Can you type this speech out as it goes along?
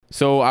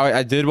So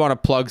I did want to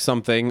plug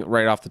something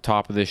right off the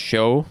top of this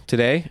show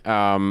today.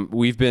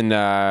 We've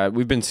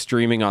been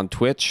streaming on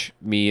Twitch,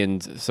 me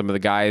and some of the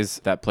guys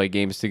that play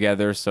games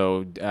together.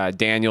 So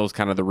Daniel's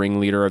kind of the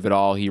ringleader of it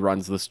all. He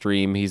runs the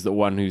stream. He's the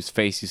one whose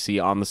face you see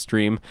on the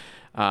stream.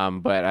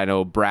 But I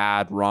know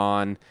Brad,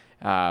 Ron,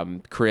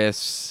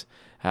 Chris,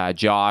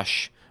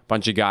 Josh,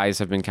 bunch of guys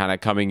have been kind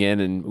of coming in,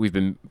 and we've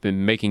been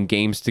making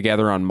games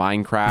together on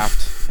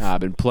Minecraft.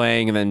 Been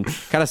playing, and then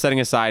kind of setting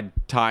aside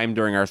time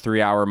during our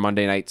 3-hour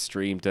Monday night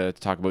stream to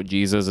talk about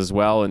Jesus as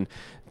well, and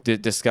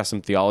discuss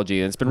some theology.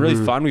 And it's been really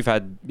fun. We've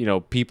had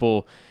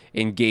people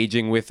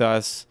engaging with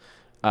us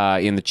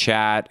in the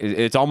chat.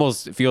 It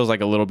almost feels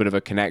like a little bit of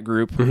a connect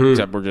group,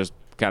 except we're just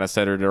kind of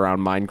centered around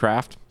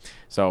Minecraft.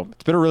 So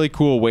it's been a really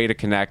cool way to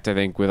connect, I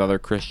think, with other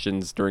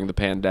Christians during the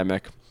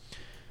pandemic.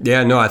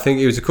 Yeah, no, I think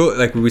it was a cool,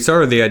 like we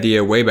started the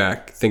idea way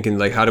back thinking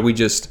like, how do we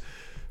just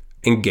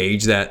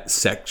engage that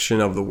section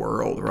of the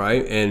world,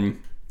 right? And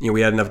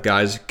we had enough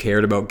guys who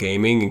cared about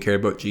gaming and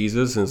cared about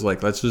Jesus, and it's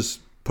like, let's just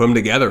put them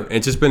together.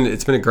 And it's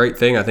been a great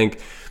thing. I think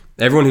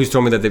everyone who's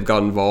told me that they've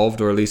got involved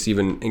or at least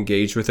even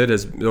engaged with it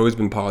has always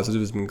been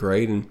positive. It's been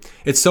great. And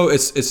it's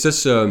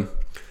just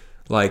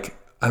like,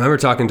 I remember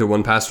talking to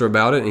one pastor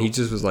about it, and he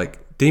just was like,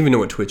 didn't even know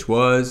what Twitch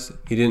was.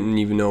 He didn't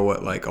even know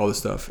what, like, all this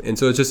stuff. And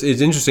so it's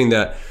interesting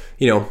that,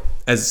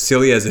 as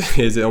silly as it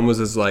is, it almost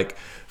is like,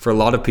 for a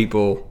lot of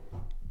people,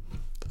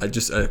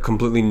 just a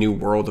completely new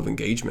world of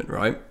engagement,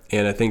 right?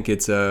 And I think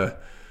it's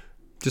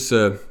just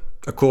a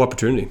cool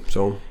opportunity.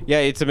 So yeah,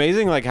 it's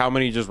amazing like how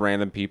many just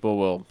random people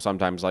will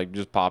sometimes like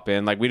just pop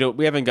in. Like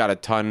we haven't got a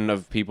ton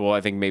of people,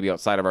 I think, maybe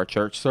outside of our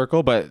church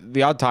circle, but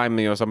the odd time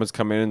someone's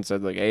come in and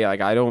said like, hey,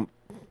 like I don't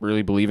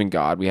really believe in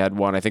God. We had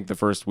one, I think, the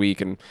first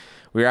week, and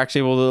we were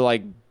actually able to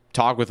like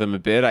talk with them a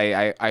bit.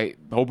 I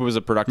hope it was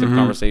a productive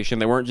conversation.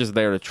 They weren't just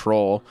there to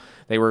troll.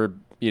 They were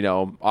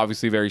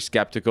obviously very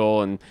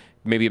skeptical and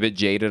maybe a bit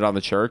jaded on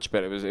the church,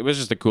 but it was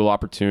just a cool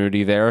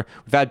opportunity there.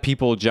 We've had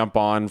people jump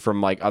on from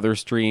like other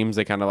streams.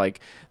 They kind of like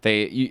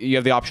you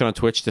have the option on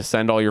Twitch to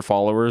send all your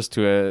followers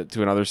to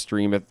another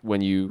stream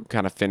when you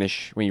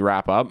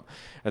wrap up.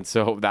 And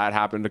so that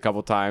happened a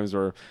couple times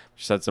where we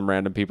just had some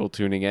random people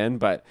tuning in,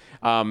 but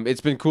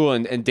it's been cool.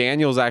 And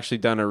Daniel's actually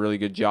done a really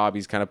good job.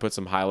 He's kind of put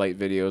some highlight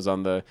videos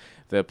on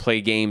the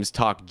Play Games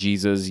Talk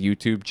Jesus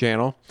YouTube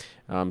channel.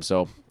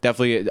 So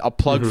definitely a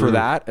plug for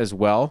that as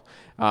well.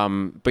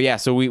 But yeah,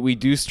 so we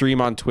do stream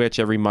on Twitch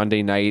every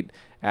Monday night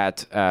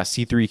at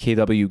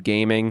C3KW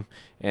Gaming,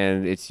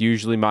 and it's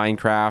usually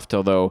Minecraft,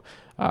 although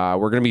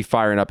we're going to be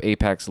firing up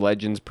Apex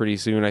Legends pretty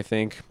soon, I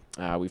think.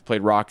 We've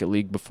played Rocket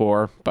League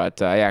before, but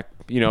yeah,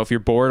 if you're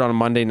bored on a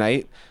Monday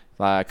night,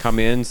 come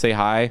in, say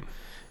hi,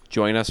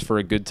 join us for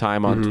a good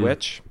time on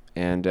Twitch.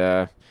 And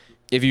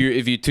if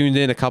you tuned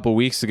in a couple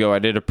weeks ago, I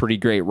did a pretty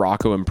great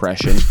Rocco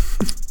impression.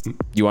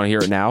 You want to hear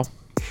it now?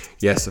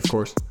 Yes, of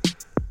course.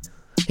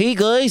 Hey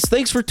guys,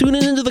 thanks for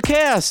tuning into the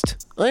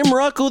cast. I'm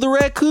Rocco the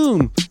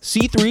Raccoon,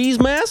 C3's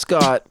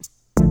mascot.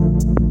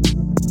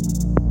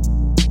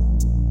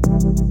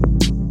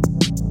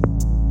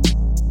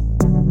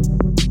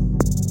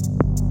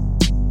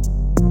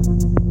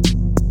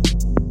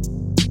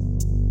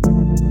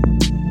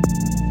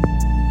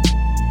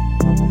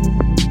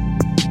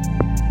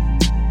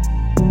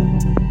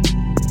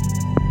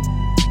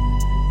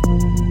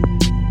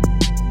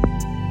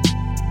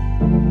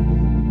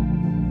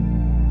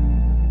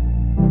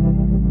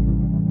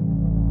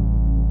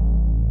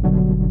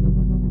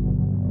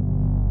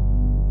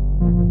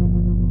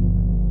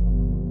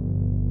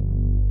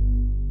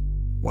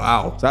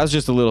 Wow. So that was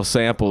just a little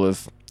sample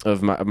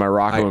of my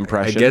Rocco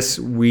impression. I guess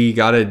we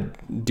got to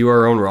do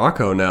our own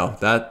Rocco now.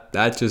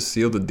 That just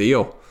sealed the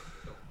deal.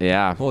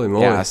 Yeah. Holy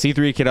moly. Yeah,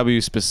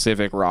 C3KW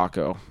specific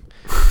Rocco.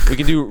 We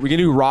can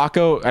do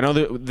Rocco. I know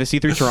the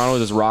C3 Toronto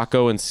does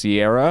Rocco and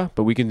Sierra,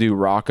 but we can do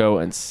Rocco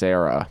and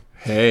Sarah.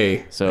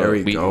 Hey, so there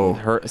we go.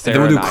 And then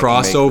we'll do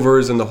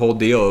crossovers and the whole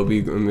deal.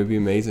 It'll be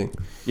amazing.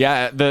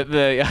 Yeah,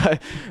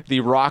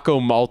 the Rocco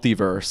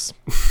multiverse.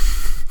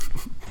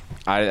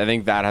 I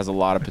think that has a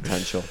lot of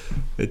potential.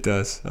 It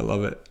does. I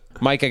love it.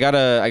 Mike, I got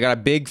a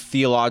big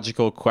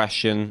theological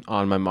question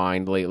on my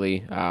mind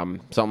lately.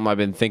 Something I've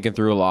been thinking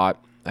through a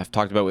lot. I've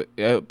talked about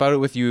it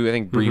with you, I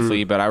think,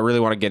 briefly, but I really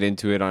want to get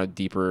into it on a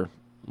deeper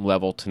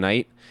level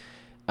tonight.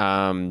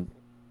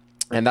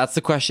 And that's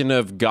the question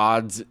of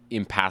God's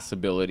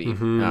impassibility.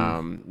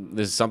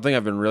 This is something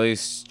I've been really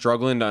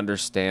struggling to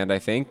understand, I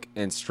think,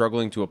 and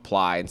struggling to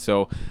apply. And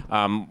so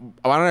why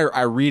don't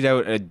I read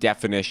out a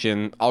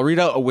definition? I'll read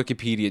out a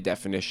Wikipedia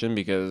definition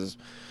because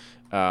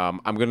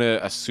I'm going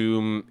to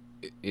assume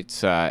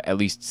it's at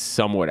least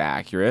somewhat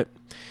accurate.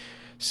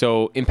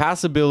 So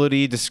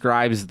impassibility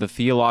describes the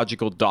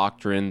theological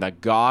doctrine that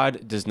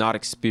God does not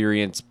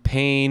experience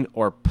pain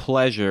or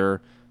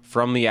pleasure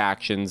from the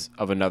actions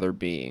of another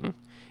being.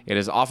 It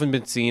has often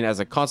been seen as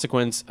a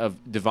consequence of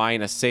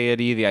divine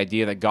aseity, the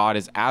idea that God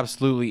is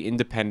absolutely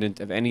independent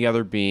of any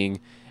other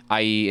being,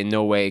 i.e. in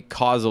no way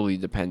causally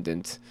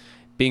dependent.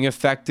 Being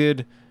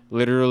affected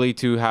literally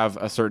to have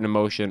a certain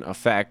emotion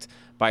affect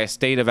by a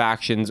state of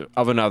actions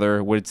of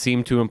another would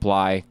seem to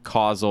imply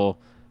causal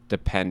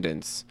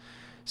dependence.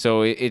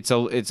 So it's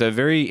a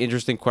very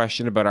interesting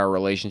question about our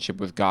relationship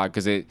with God,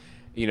 because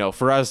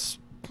for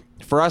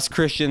us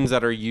Christians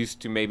that are used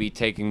to maybe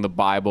taking the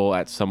Bible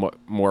at somewhat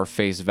more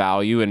face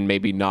value and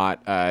maybe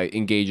not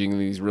engaging in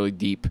these really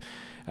deep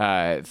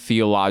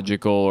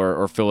theological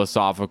or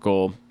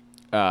philosophical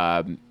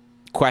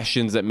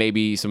questions that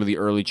maybe some of the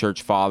early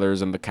church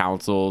fathers and the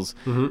councils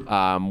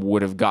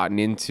would have gotten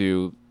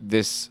into,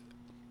 this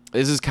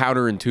is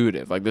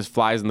counterintuitive. Like, this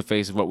flies in the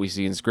face of what we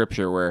see in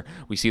Scripture, where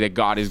we see that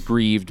God is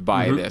grieved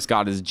by this.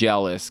 God is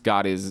jealous.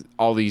 God is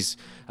all these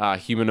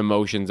human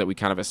emotions that we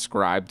kind of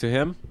ascribe to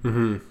him.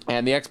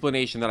 And the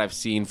explanation that I've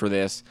seen for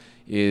this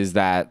is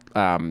that,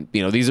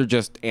 these are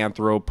just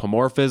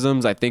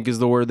anthropomorphisms, I think is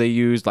the word they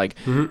used. Like,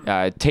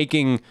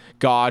 taking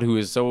God, who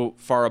is so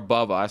far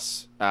above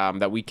us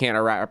that we can't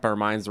wrap our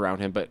minds around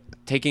him, but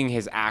taking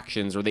his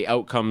actions or the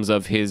outcomes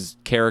of his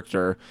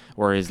character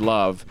or his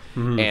love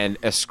and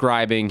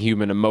ascribing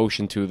human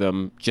emotion to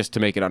them just to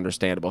make it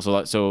understandable.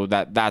 So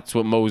that's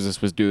what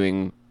Moses was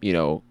doing,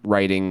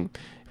 writing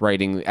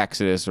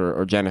Exodus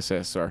or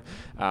Genesis or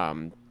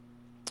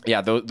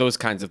those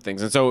kinds of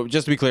things. And so,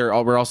 just to be clear,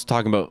 we're also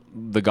talking about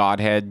the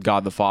Godhead,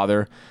 God the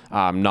Father,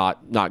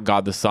 not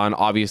God the Son.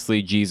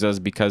 Obviously, Jesus,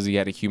 because he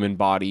had a human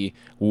body,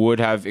 would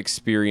have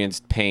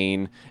experienced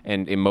pain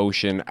and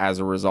emotion as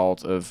a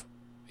result of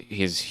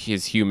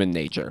his human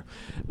nature.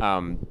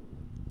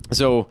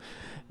 So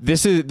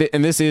this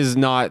is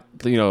not,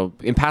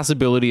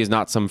 impassibility is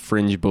not some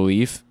fringe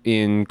belief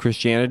in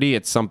Christianity.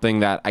 It's something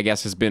that I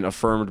guess has been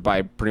affirmed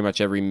by pretty much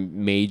every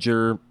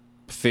major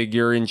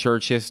figure in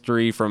church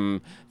history,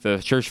 from the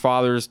church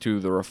fathers to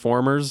the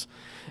reformers.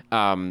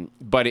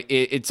 But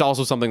it's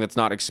also something that's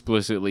not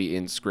explicitly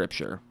in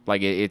Scripture.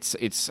 Like, I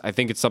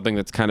think it's something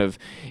that's kind of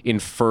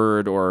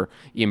inferred or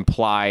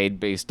implied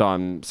based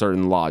on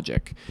certain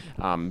logic,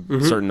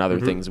 certain other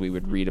things we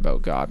would read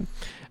about God.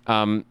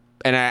 And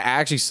I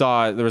actually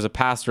saw there was a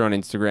pastor on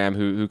Instagram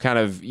who kind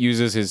of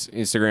uses his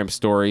Instagram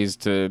stories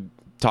to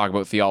talk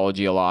about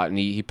theology a lot. And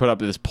he put up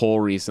this poll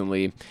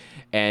recently,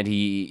 and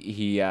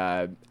he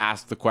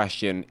asked the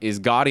question, is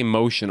God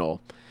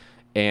emotional?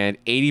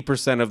 And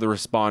 80% of the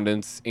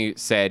respondents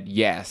said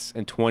yes,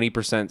 and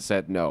 20%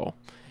 said no.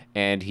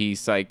 And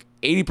he's like,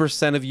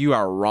 80% of you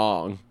are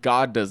wrong.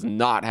 God does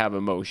not have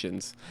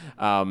emotions.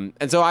 And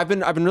so I've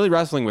been really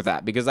wrestling with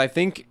that, because I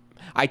think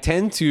I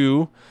tend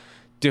to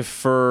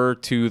defer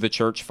to the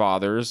church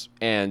fathers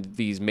and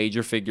these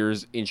major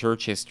figures in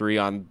church history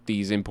on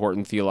these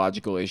important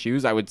theological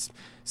issues. I would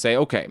say,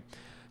 okay,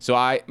 so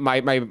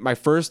my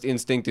first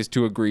instinct is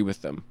to agree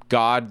with them.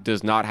 God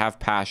does not have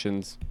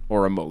passions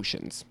or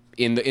emotions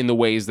in the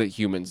ways that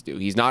humans do.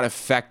 He's not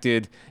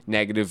affected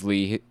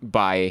negatively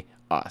by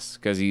us,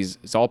 because he's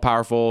all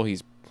powerful.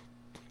 He's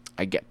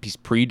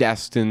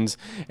predestined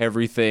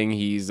everything.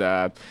 He's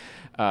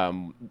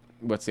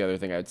what's the other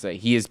thing I would say?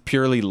 He is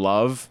purely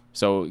love.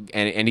 So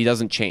and he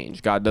doesn't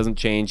change. God doesn't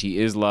change. He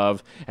is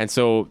love. And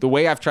so the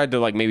way I've tried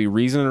to maybe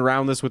reason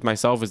around this with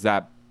myself is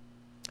that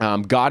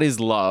God is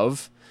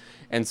love,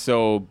 and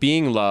so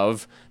being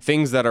love,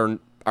 things that are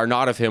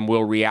not of him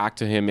will react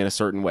to him in a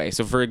certain way.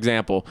 So, for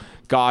example,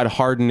 God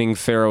hardening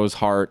Pharaoh's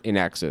heart in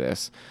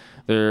Exodus.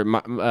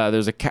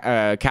 There's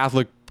a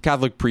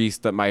Catholic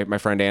priest that my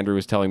friend Andrew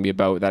was telling me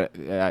about that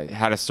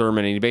had a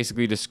sermon, and he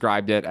basically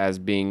described it as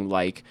being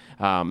like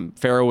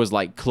Pharaoh was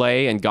like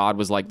clay and God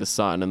was like the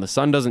sun, and the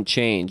sun doesn't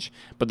change,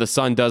 but the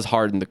sun does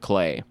harden the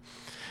clay.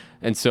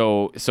 And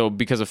so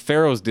because of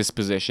Pharaoh's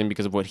disposition,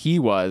 because of what he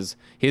was,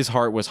 his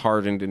heart was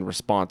hardened in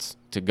response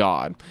to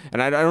God.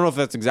 And I don't know if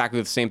that's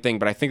exactly the same thing,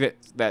 but I think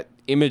that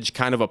image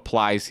kind of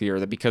applies here,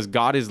 that because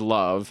God is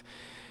love,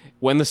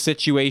 when the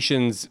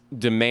situations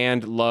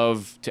demand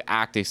love to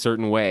act a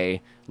certain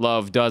way,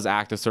 love does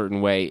act a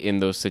certain way in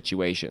those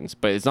situations.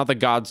 But it's not that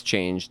God's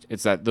changed,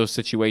 it's that those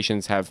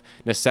situations have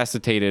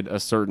necessitated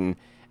a certain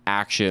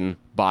action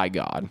by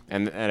God.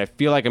 And I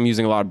feel like I'm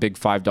using a lot of big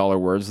 $5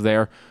 words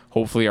there.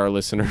 Hopefully our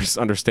listeners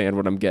understand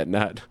what I'm getting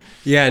at.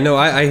 Yeah, no,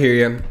 I hear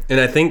you. And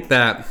I think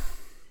that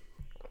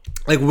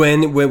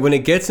when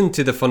it gets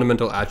into the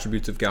fundamental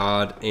attributes of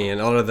God and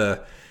a lot of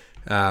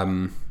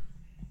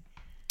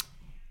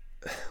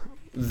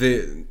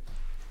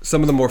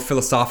some of the more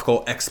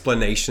philosophical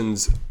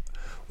explanations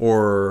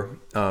or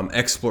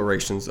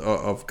explorations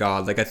of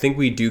God, I think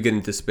we do get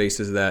into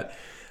spaces that,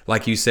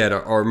 like you said,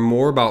 are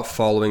more about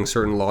following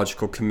certain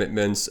logical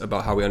commitments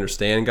about how we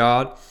understand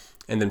God,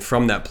 and then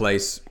from that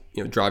place,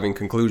 driving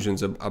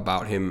conclusions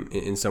about him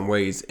in some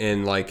ways.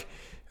 And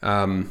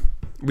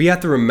we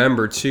have to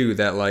remember too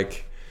that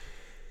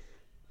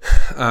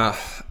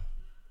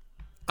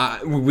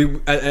we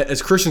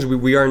as Christians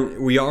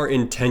we are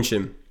in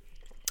tension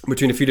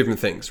between a few different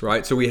things,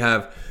 right? So we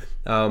have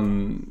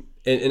and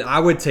I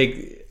would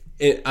take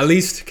at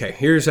least, okay,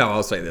 here's how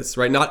I'll say this,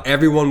 right? Not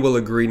everyone will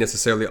agree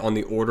necessarily on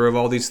the order of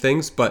all these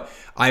things, but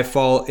I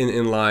fall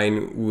in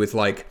line with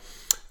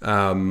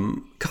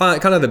kind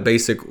of the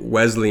basic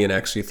Wesleyan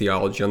actually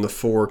theology on the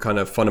four kind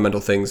of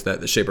fundamental things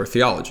that shape our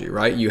theology,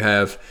 right? You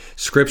have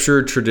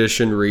scripture,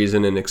 tradition,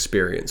 reason, and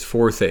experience.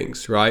 Four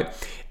things, right?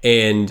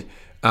 And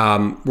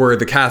where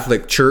the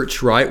Catholic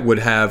Church, right, would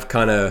have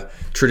kind of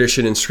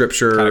tradition and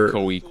scripture kind of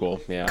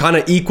co-equal, yeah, kind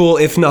of equal,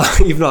 if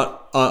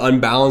not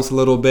unbalanced a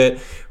little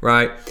bit,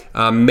 right?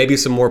 Maybe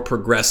some more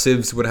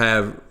progressives would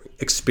have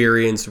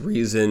experience,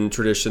 reason,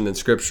 tradition, and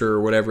scripture,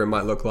 or whatever it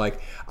might look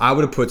like. I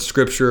would have put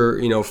scripture,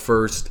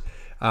 first,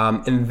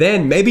 and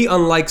then maybe,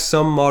 unlike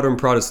some modern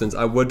Protestants,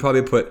 I would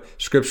probably put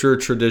scripture,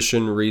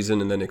 tradition,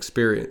 reason, and then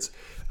experience,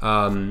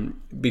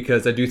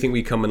 because I do think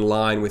we come in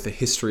line with the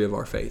history of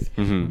our faith.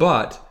 Mm-hmm.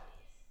 But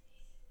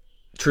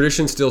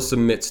tradition still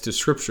submits to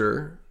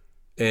scripture,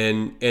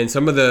 and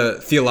some of the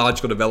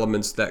theological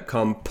developments that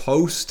come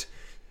post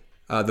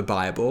the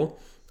Bible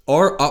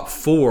are up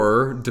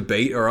for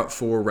debate, are up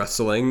for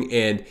wrestling,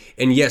 and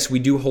yes, we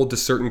do hold to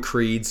certain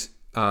creeds.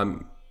 I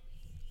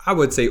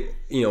would say,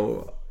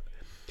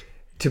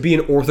 to be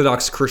an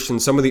Orthodox Christian,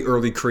 some of the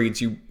early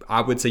creeds,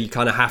 I would say you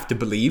kind of have to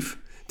believe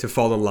to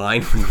fall in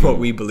line with what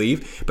we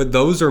believe. But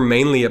those are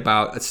mainly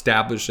about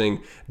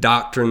establishing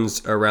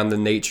doctrines around the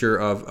nature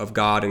of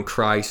God and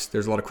Christ.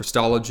 There's a lot of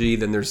Christology.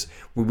 Then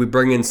we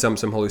bring in some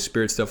Holy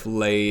Spirit stuff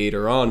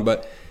later on,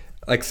 but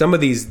like some of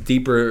these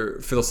deeper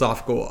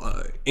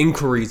philosophical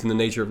inquiries in the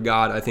nature of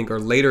God, I think, are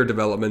later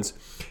developments.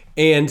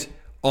 And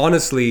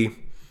honestly,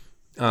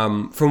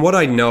 from what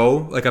I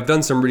know, like I've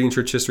done some reading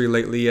church history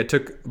lately. I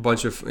took a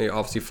bunch of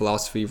obviously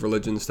philosophy,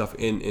 religion stuff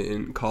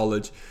in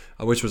college,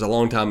 which was a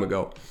long time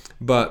ago.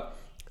 But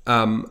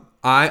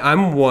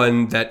I'm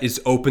one that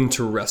is open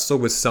to wrestle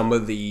with some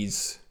of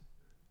these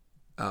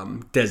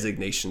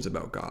designations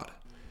about God,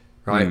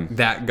 right?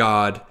 That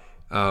God,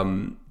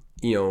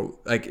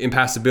 like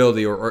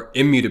impassibility or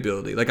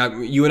immutability. Like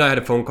you and I had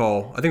a phone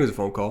call, I think it was a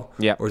phone call,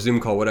 or Zoom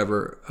call,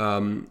 whatever,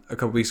 a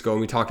couple weeks ago, and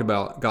we talked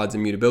about God's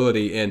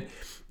immutability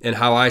and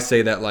how I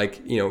say that,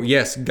 like,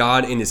 yes,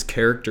 God in his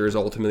character is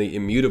ultimately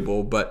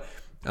immutable, but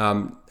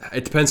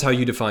it depends how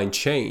you define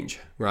change,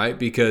 right?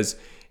 Because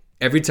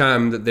every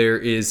time that there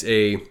is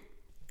a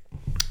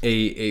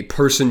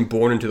person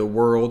born into the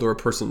world, or a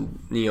person,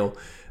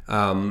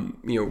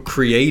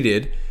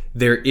 created,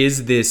 there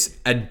is this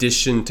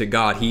addition to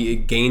God. He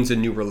gains a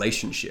new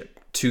relationship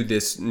to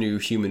this new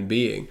human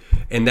being,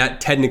 and that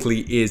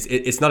technically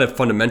it's not a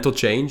fundamental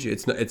change.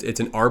 It's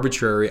an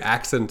arbitrary,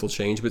 accidental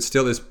change, but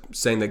still is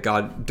saying that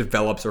God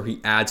develops, or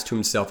he adds to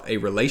himself, a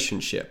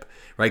relationship.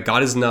 Right?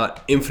 God is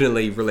not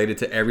infinitely related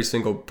to every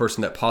single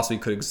person that possibly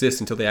could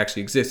exist until they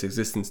actually exist.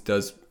 Existence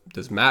does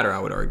matter, I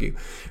would argue,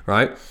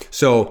 right?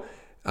 So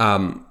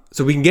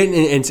we can get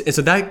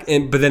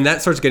in, but then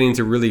that starts getting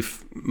into really,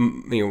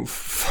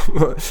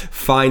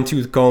 fine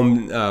tooth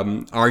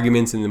comb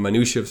arguments and the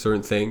minutiae of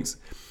certain things.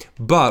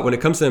 But when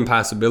it comes to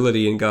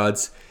impassibility and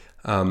God's,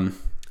 that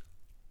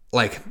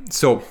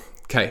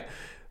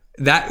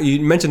you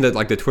mentioned that,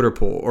 like the Twitter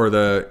poll or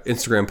the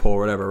Instagram poll or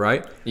whatever,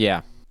 right?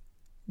 Yeah.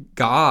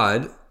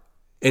 God,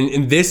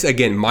 and this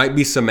again might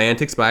be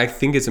semantics, but I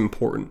think it's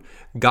important.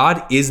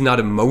 God is not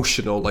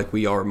emotional like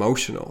we are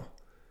emotional,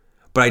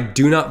 but I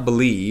do not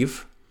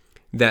believe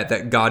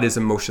that God is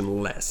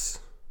emotionless,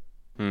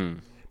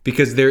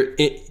 because there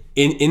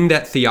in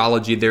that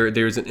theology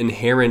there's an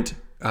inherent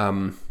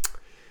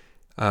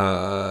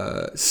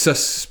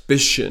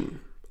suspicion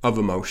of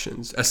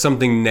emotions as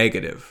something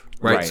negative.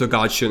 Right? So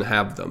God shouldn't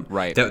have them.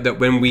 Right. That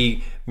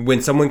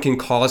when someone can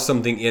cause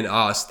something in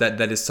us that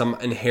is some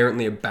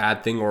inherently a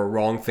bad thing or a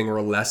wrong thing or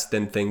a less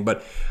than thing.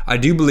 But I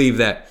do believe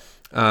that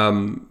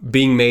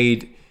being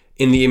made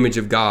in the image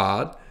of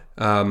God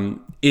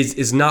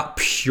is not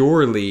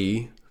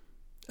purely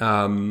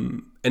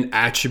an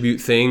attribute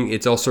thing.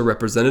 It's also a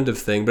representative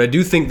thing. But I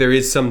do think there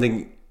is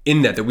something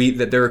in that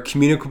there are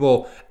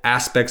communicable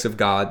aspects of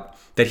God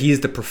that he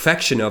is the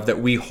perfection of, that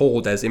we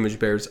hold as image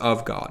bearers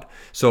of God.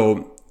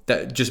 So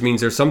that just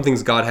means there's some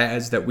things God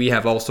has that we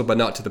have also, but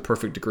not to the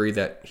perfect degree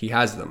that he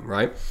has them,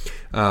 right?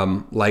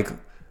 Like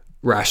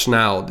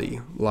rationality,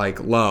 like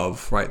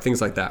love, right?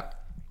 Things like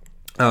that.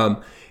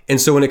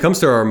 And so when it comes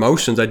to our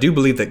emotions, I do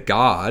believe that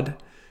God,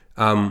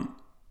 to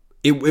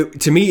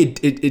me,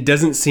 it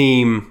doesn't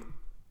seem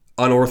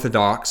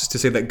unorthodox to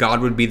say that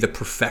God would be the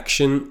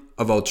perfection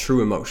of all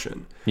true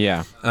emotion.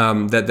 Yeah.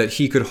 That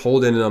he could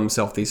hold in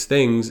himself these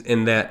things,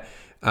 and that,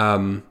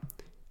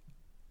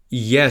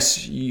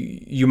 yes,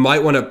 you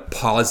might want to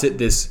posit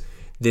this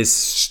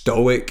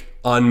stoic,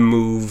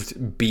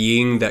 unmoved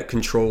being that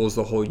controls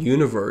the whole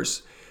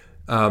universe.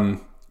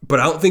 But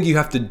I don't think you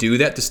have to do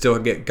that to still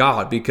get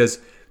God, because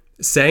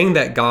saying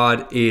that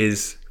God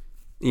is,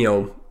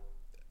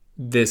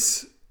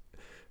 this,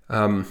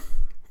 to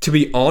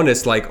be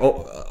honest, like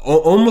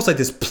almost like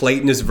this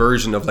Platonist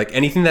version of like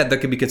anything that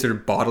could be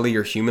considered bodily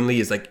or humanly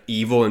is like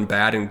evil and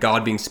bad, and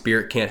God being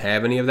spirit can't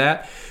have any of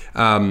that.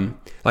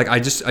 Like I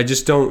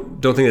just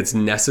don't think it's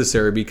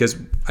necessary, because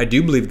I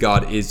do believe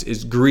God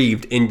is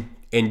grieved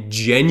and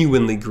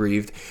genuinely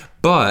grieved.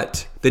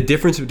 But the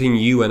difference between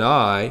you and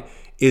I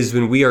is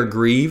when we are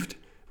grieved,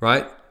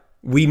 right?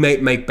 we may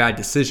make bad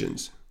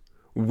decisions.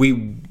 We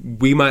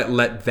might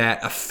let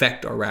that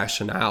affect our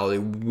rationality.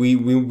 We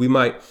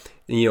might,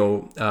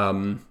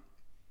 even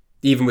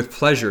with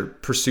pleasure,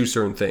 pursue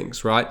certain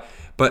things, right?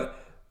 But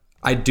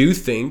I do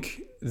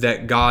think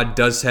that God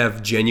does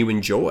have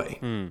genuine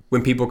joy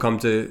when people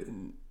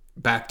come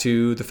back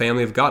to the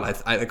family of God.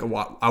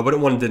 I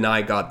wouldn't want to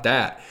deny God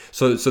that.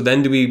 So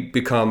then do we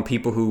become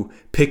people who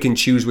pick and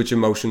choose which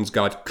emotions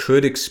God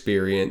could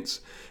experience,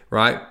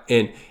 right?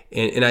 And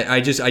I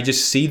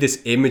just see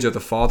this image of the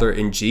Father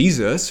in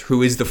Jesus,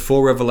 who is the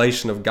full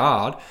revelation of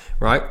God,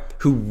 right?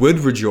 Who would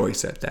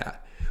rejoice at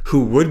that,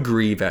 who would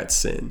grieve at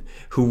sin,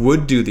 who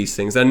would do these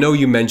things. I know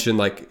you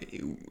mentioned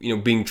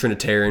being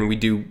Trinitarian, we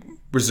do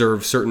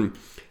reserve certain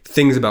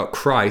things about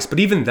Christ, but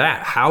even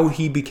that, how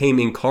he became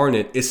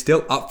incarnate, is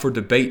still up for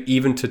debate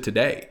even to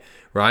today,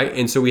 right?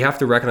 And so we have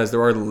to recognize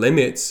there are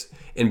limits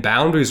and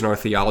boundaries in our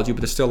theology, but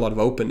there's still a lot of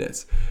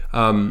openness.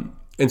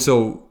 And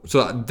so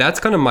that's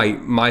kind of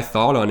my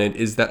thought on it,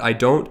 is that I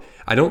don't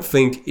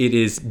think it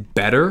is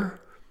better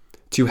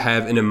to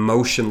have an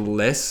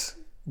emotionless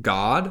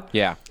God.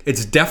 Yeah.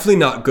 It's definitely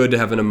not good to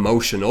have an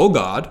emotional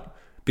God,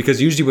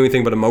 because usually when we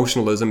think about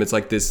emotionalism, it's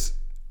like this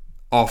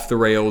off the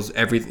rails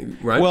everything,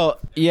 right? Well,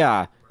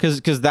 yeah,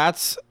 because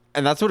that's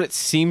what it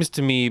seems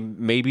to me.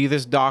 Maybe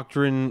this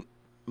doctrine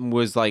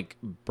was like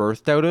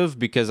birthed out of,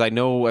 because I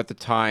know at the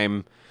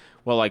time,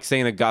 well, like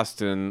St.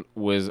 Augustine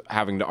was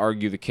having to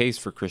argue the case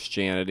for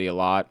Christianity a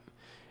lot,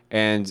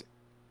 and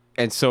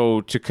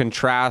so to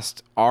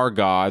contrast our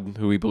God,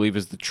 who we believe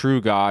is the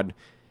true God,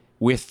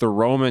 with the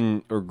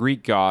Roman or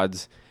Greek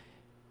gods,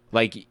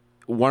 like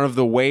one of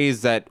the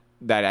ways that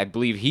I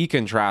believe he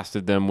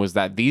contrasted them was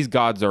that these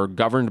gods are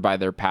governed by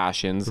their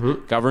passions,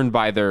 governed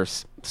by their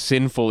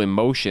sinful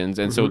emotions,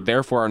 and so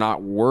therefore are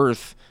not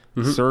worth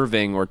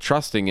serving or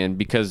trusting in,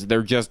 because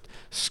they're just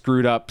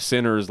screwed up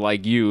sinners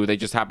like you. They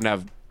just happen to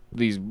have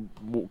these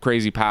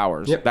crazy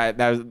powers. Yep.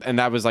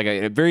 That was like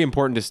a very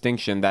important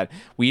distinction, that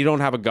we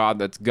don't have a God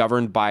that's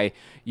governed by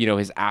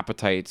his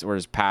appetites or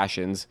his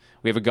passions.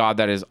 We have a God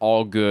that is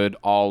all good,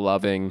 all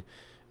loving,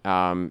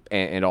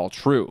 and all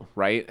true,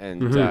 right?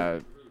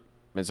 And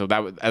so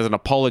that was, as an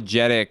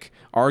apologetic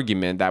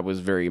argument, that was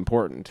very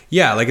important.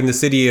 Yeah, like in the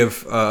city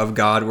of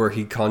God, where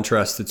he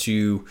contrasts the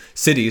two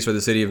cities, or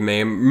the city of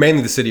man,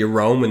 mainly the city of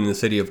Rome and the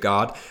city of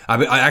God.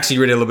 I actually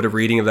read a little bit of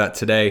reading of that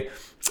today,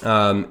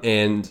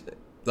 and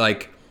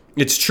like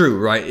it's true,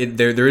 right?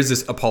 There is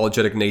this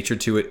apologetic nature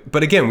to it,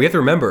 but again, we have to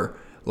remember,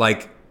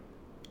 So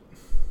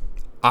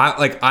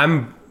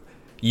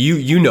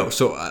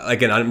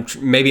again,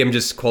 I'm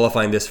just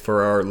qualifying this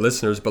for our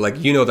listeners, but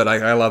that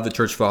I love the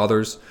church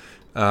fathers.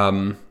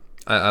 I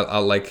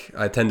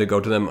tend to go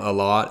to them a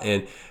lot,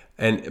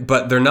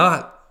 but they're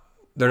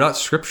not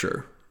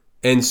scripture.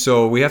 And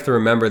so we have to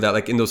remember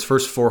that in those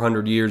first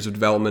 400 years of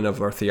development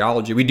of our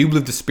theology, we do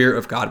believe the Spirit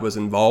of God was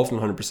involved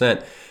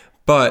 100%,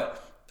 but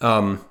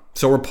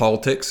so were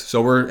politics,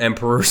 so were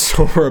emperors,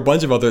 so were a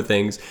bunch of other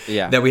things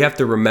that we have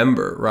to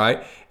remember,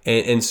 right?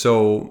 And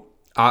so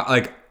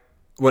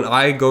when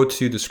I go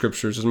to the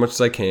scriptures as much as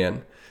I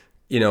can,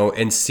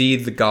 and see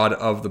the God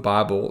of the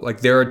Bible,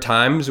 there are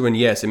times when,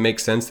 yes, it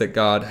makes sense that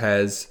God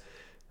has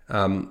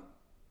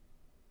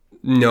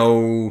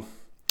no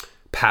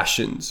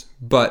passions,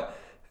 but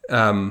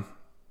then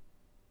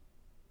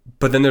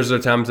there's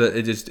other times that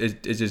it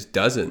just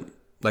doesn't.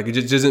 It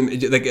just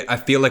doesn't. I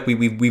feel like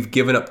we've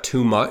given up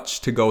too much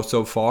to go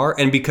so far,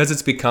 and because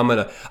it's become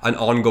an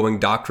ongoing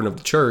doctrine of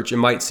the church, it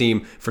might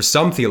seem for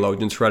some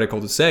theologians heretical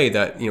to say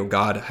that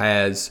God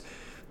has.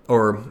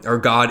 Or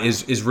God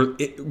is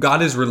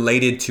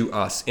related to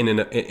us in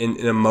an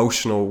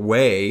emotional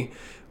way,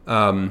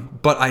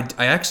 but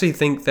I actually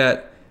think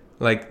that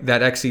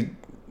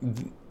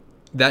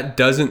that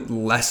doesn't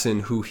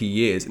lessen who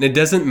he is, and it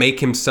doesn't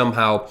make him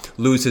somehow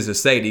lose his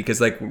aseity. Because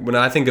when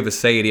I think of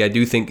aseity, I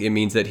do think it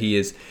means that he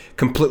is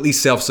completely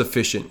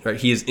self-sufficient, right?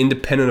 He is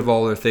independent of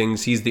all other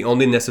things. He's the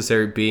only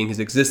necessary being. His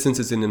existence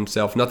is in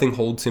himself. Nothing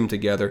holds him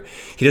together.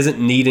 He doesn't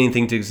need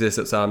anything to exist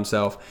outside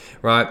himself,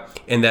 right?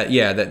 And that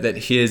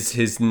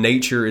his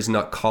nature is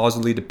not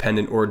causally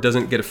dependent, or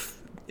doesn't get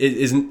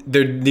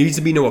there needs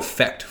to be no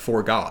effect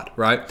for God,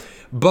 right?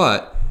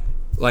 But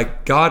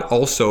God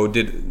also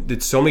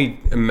did so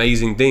many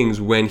amazing things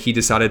when he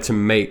decided to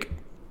make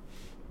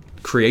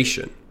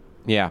creation.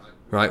 Yeah.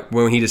 Right?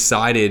 When he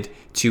decided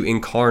to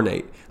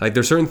incarnate.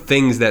 There's certain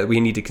things that we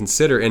need to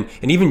consider. And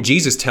even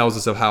Jesus tells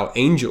us of how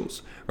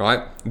angels,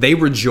 right? They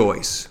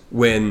rejoice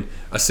when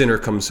a sinner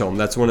comes home.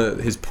 That's one of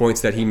his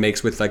points that he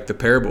makes with the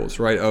parables,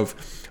 right? Of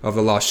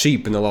the lost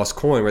sheep and the lost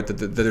coin, right?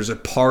 That there's a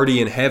party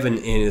in heaven,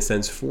 in a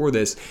sense, for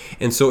this.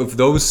 And so if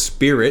those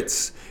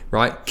spirits,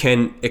 right,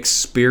 can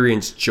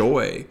experience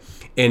joy,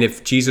 and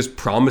if Jesus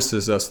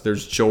promises us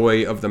there's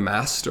joy of the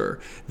master,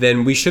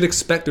 then we should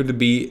expect there to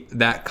be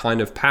that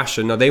kind of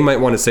passion. Now, they might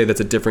want to say that's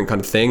a different kind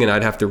of thing, and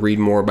I'd have to read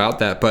more about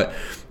that. But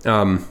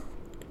on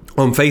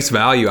on face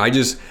value, I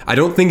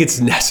don't think it's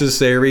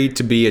necessary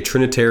to be a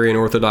Trinitarian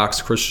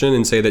Orthodox Christian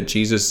and say that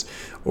Jesus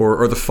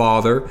or the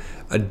Father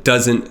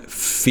doesn't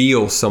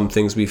feel some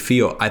things we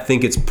feel. I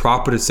think it's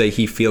proper to say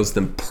he feels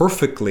them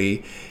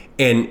perfectly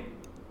and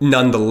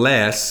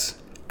nonetheless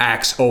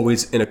acts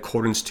always in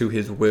accordance to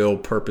his will,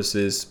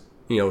 purposes,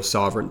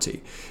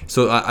 sovereignty.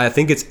 So I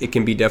think it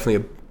can be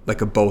definitely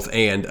a both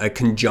and, a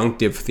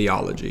conjunctive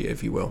theology,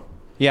 if you will.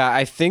 Yeah,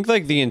 I think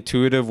like the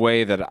intuitive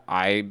way that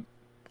I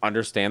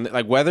understand that,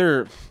 like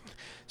whether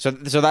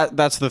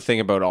that's the thing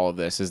about all of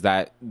this, is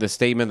that the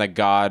statement that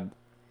God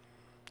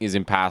is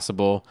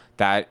impassible,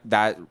 that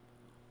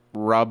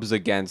rubs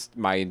against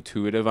my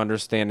intuitive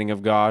understanding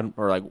of God,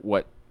 or like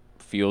what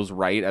feels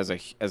right as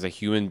a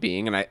human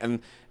being. And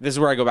this is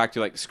where I go back to,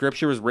 like,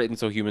 scripture was written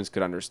so humans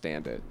could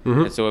understand it.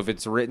 Mm-hmm. And so if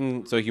it's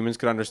written so humans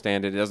could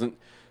understand it, it doesn't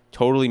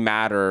totally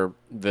matter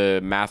the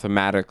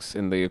mathematics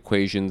and the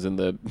equations and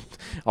the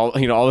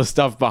all the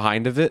stuff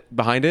behind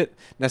it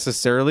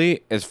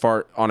necessarily, as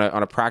far on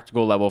a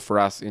practical level for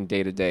us in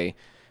day-to-day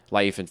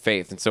life and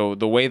faith. And so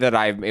the way that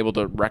I'm able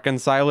to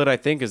reconcile it, I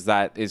think, is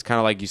kind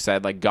of like you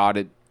said, like God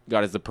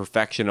is the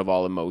perfection of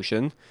all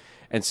emotion.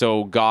 And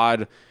so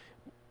God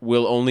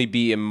will only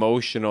be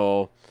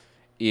emotional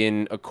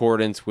in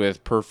accordance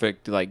with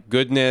perfect, like,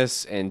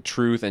 goodness and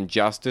truth and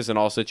justice in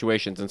all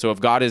situations. And so if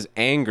God is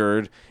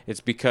angered,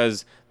 it's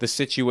because the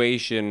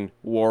situation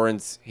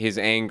warrants his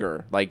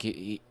anger. Like,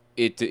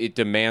 it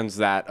demands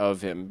that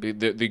of him.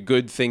 The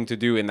good thing to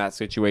do in that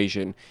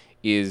situation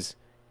is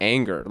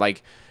anger.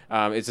 Like,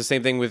 it's the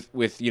same thing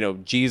with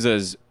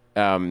Jesus.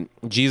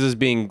 Jesus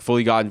being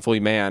fully God and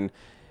fully man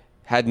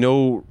had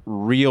no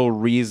real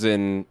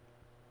reason,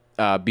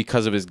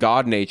 because of his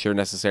God nature,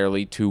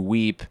 necessarily to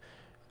weep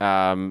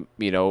at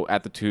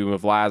the tomb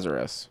of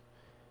Lazarus,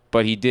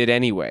 but he did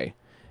anyway,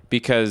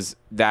 because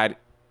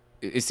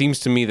it seems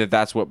to me that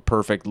that's what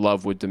perfect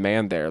love would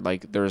demand there.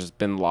 Like, there's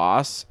been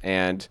loss,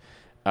 and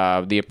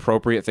the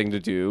appropriate thing to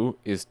do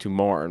is to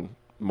mourn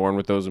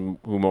with those who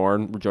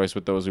mourn, rejoice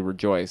with those who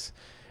rejoice.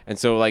 And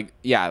so, like,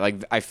 yeah,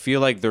 like, I feel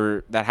like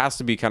that has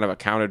to be kind of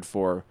accounted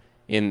for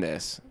in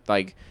this,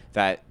 like,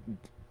 that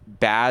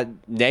bad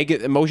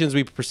negative emotions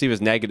we perceive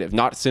as negative,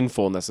 not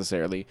sinful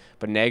necessarily,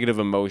 but negative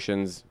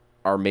emotions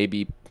are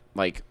maybe,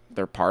 like,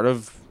 they're part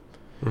of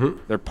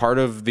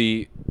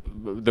the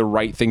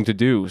right thing to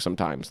do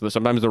sometimes.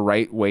 Sometimes the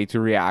right way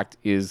to react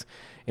is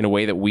in a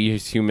way that we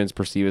as humans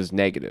perceive as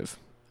negative.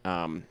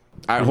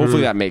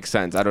 Hopefully that makes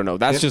sense. I don't know.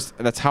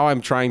 That's how I'm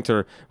trying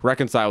to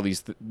reconcile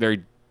these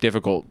very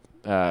difficult.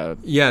 And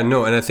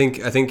I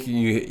think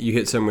you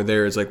hit somewhere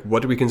there. Is like,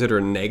 what do we consider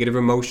a negative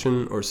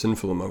emotion or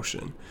sinful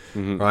emotion,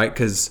 right?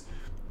 Because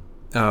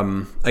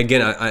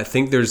again, I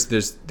think there's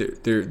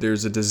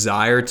a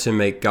desire to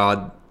make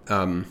God,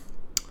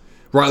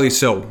 rightly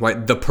so,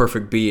 right, the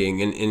perfect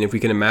being, and if we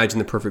can imagine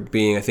the perfect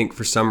being, I think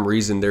for some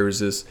reason there is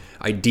this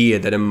idea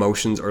that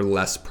emotions are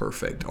less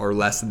perfect or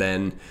less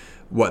than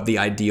what the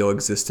ideal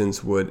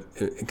existence would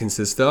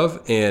consist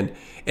of, and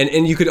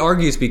you could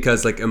argue it's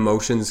because, like,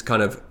 emotions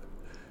kind of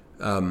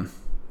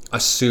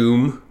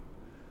assume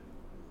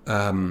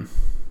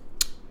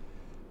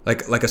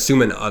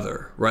assume an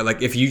other, right?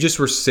 Like, if you just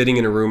were sitting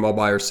in a room all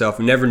by yourself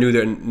and never knew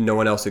that no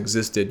one else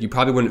existed, you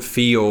probably wouldn't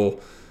feel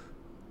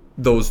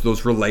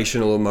those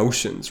relational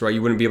emotions, right?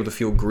 You wouldn't be able to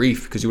feel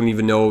grief because you wouldn't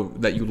even know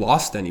that you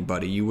lost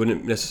anybody. You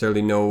wouldn't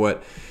necessarily know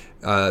what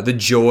the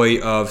joy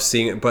of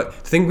seeing it. But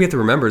the thing we have to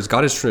remember is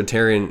God is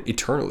Trinitarian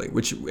eternally,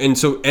 and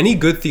so any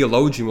good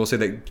theologian will say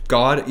that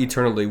God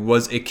eternally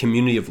was a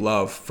community of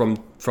love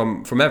from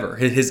ever.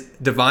 His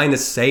divine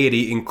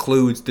aseity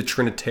includes the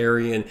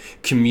Trinitarian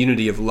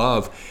community of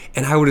love,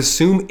 and I would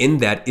assume in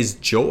that is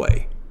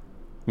joy,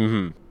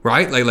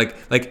 right?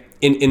 Like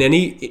in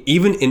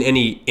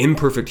any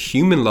imperfect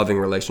human loving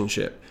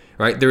relationship,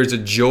 right? There is a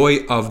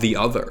joy of the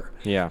other,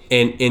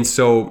 and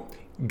so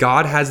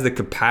God has the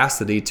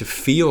capacity to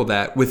feel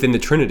that within the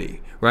Trinity,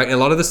 right? And a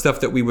lot of the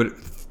stuff that we would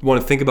want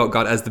to think about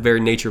God as the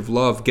very nature of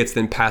love gets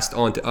then passed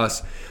on to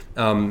us,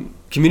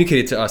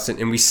 communicated to us,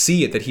 and we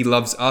see it, that he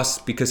loves us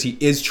because he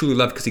is truly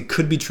loved, because he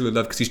could be truly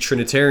loved, because he's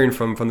Trinitarian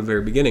from the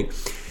very beginning.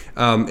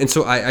 And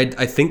so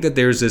I think that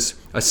there's this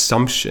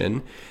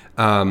assumption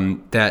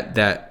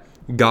that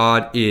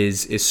God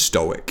is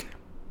stoic,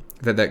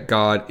 that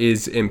God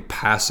is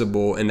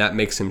impassible, and that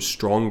makes him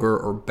stronger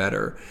or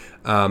better.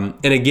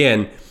 And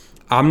again,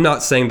 I'm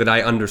not saying that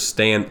I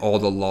understand all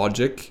the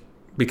logic,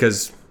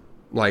 because,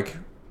 like,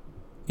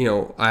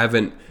 I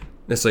haven't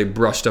necessarily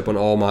brushed up on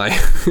all my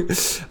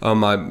on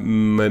my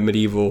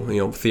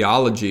medieval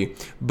theology,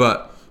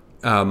 but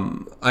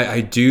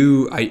I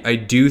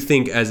do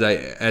think, as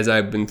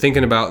I've been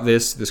thinking about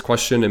this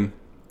question and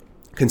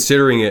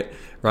considering it,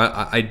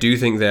 right, I do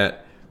think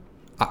that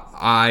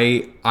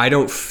I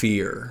don't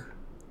fear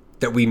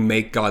that we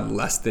make God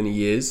less than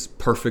he is,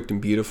 perfect and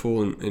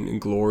beautiful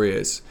and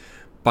glorious,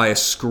 by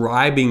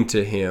ascribing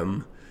to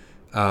him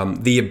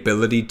the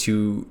ability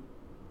to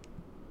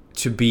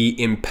be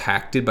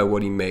impacted by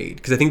what he made.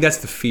 Because I think that's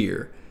the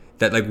fear,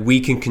 that, like, we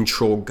can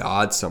control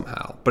God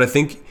somehow. But I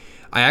think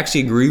I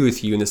actually agree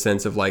with you in the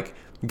sense of like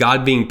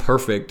God being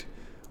perfect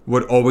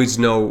would always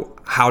know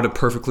how to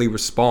perfectly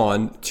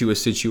respond to a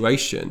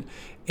situation.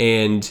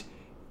 And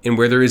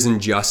where there is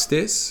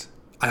injustice,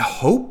 I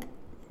hope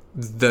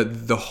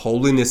the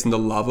holiness and the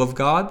love of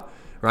God,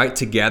 right,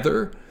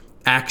 together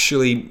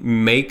actually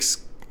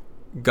makes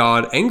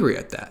God angry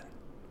at that.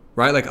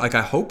 Right? Like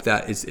I hope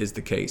that is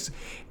the case.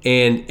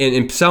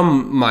 And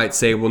some might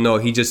say, well, no,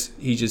 he just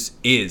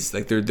is.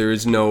 Like there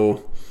is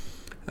no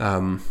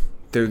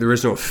there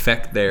is no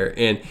effect there.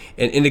 And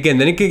again,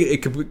 then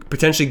it could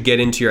potentially get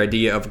into your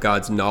idea of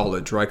God's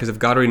knowledge, right? Because if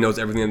God already knows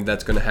everything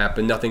that's going to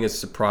happen, nothing is a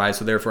surprise.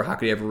 So therefore, how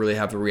could he ever really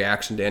have a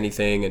reaction to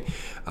anything?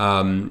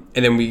 And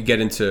then we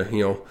get into,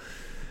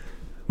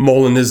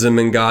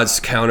 Molinism and God's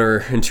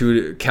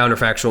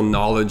counterfactual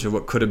knowledge of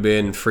what could have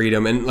been,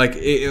 freedom, and like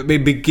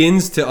it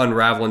begins to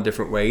unravel in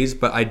different ways.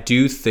 But I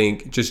do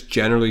think, just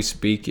generally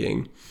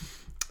speaking,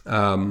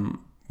 when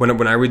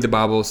I read the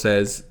Bible, it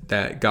says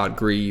that God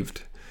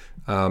grieved,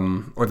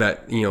 or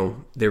that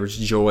there was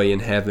joy in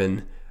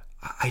heaven.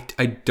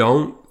 I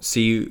don't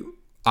see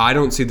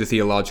the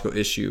theological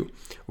issue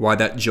why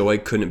that joy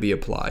couldn't be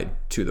applied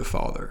to the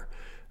Father,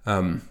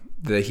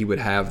 that he would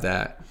have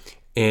that.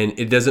 And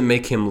it doesn't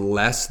make him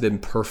less than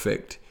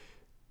perfect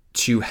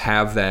to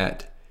have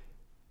that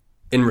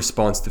in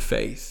response to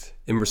faith,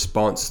 in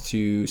response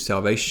to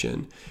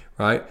salvation,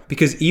 right?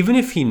 Because even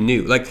if he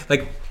knew,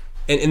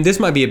 and this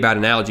might be a bad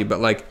analogy,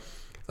 but like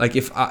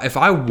if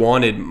I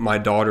wanted my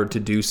daughter to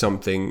do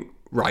something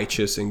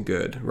righteous and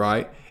good,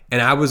 right? And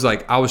I was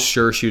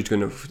sure she was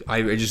going to,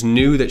 I just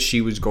knew that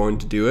she was going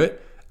to do it.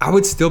 I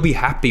would still be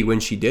happy when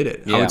she did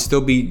it. Yeah. I would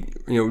still be,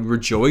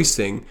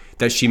 rejoicing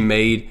that she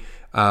made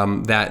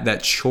that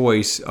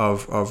choice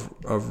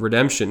of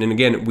redemption. And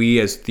again,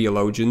 we as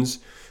theologians,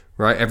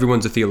 right?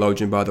 Everyone's a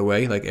theologian, by the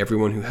way. Like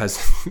everyone who has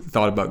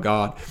thought about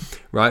God,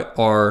 right,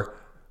 are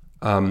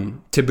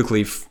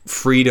typically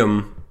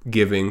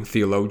freedom-giving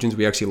theologians.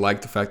 We actually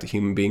like the fact that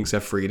human beings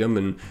have freedom,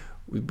 and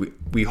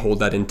we hold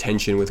that in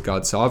tension with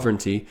God's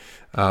sovereignty,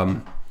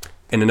 and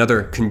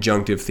another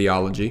conjunctive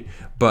theology.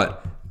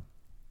 But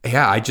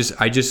yeah, I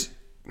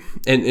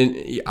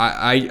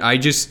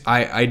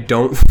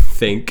don't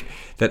think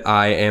that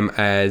I am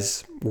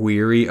as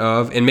weary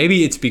of, and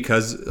maybe it's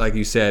because, like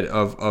you said,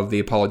 of the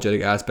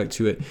apologetic aspect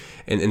to it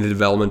and the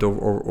development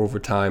over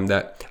time,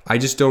 that I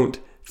just don't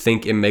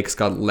think it makes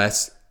God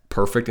less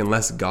perfect and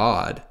less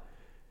God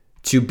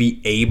to be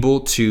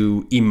able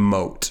to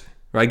emote,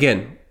 right?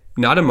 Again,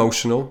 not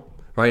emotional,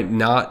 right?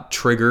 Not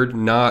triggered,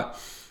 not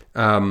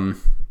not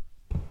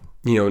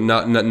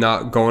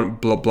going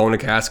blown a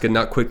casket,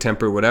 not quick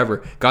tempered,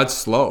 whatever. God's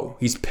slow.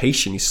 He's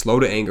patient. He's slow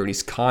to anger, and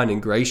he's kind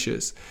and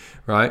gracious,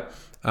 right?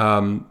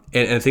 And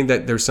I think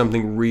that there's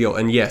something real,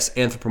 and yes,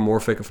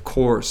 anthropomorphic, of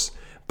course,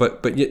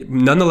 but yet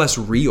nonetheless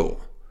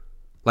real.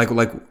 Like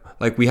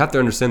we have to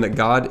understand that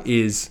God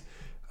is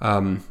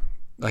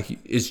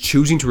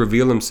choosing to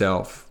reveal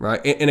himself, right?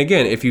 And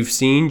again, if you've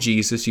seen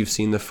Jesus, you've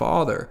seen the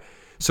Father.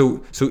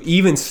 So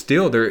even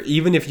still,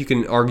 even if you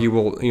can argue,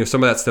 well,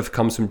 some of that stuff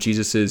comes from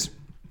Jesus's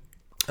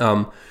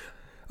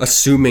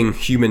assuming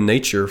human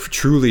nature,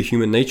 truly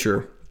human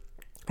nature.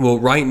 Well,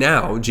 right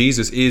now,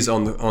 Jesus is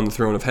on the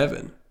throne of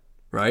heaven,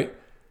 right?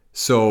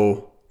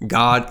 So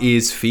God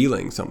is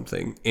feeling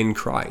something in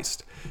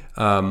Christ,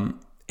 and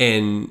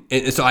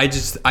so I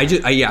just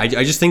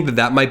think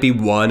that might be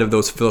one of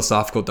those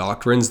philosophical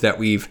doctrines that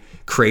we've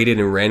created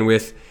and ran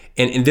with,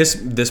 and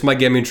this might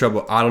get me in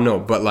trouble. I don't know,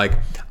 but like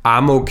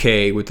I'm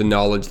okay with the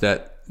knowledge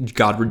that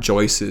God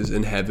rejoices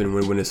in heaven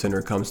when a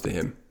sinner comes to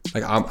him.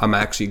 Like I'm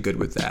actually good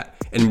with that,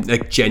 and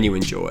like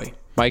genuine joy.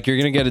 Mike, you're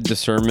gonna get a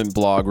discernment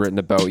blog written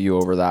about you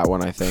over that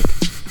one, I think.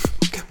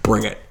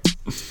 Bring it.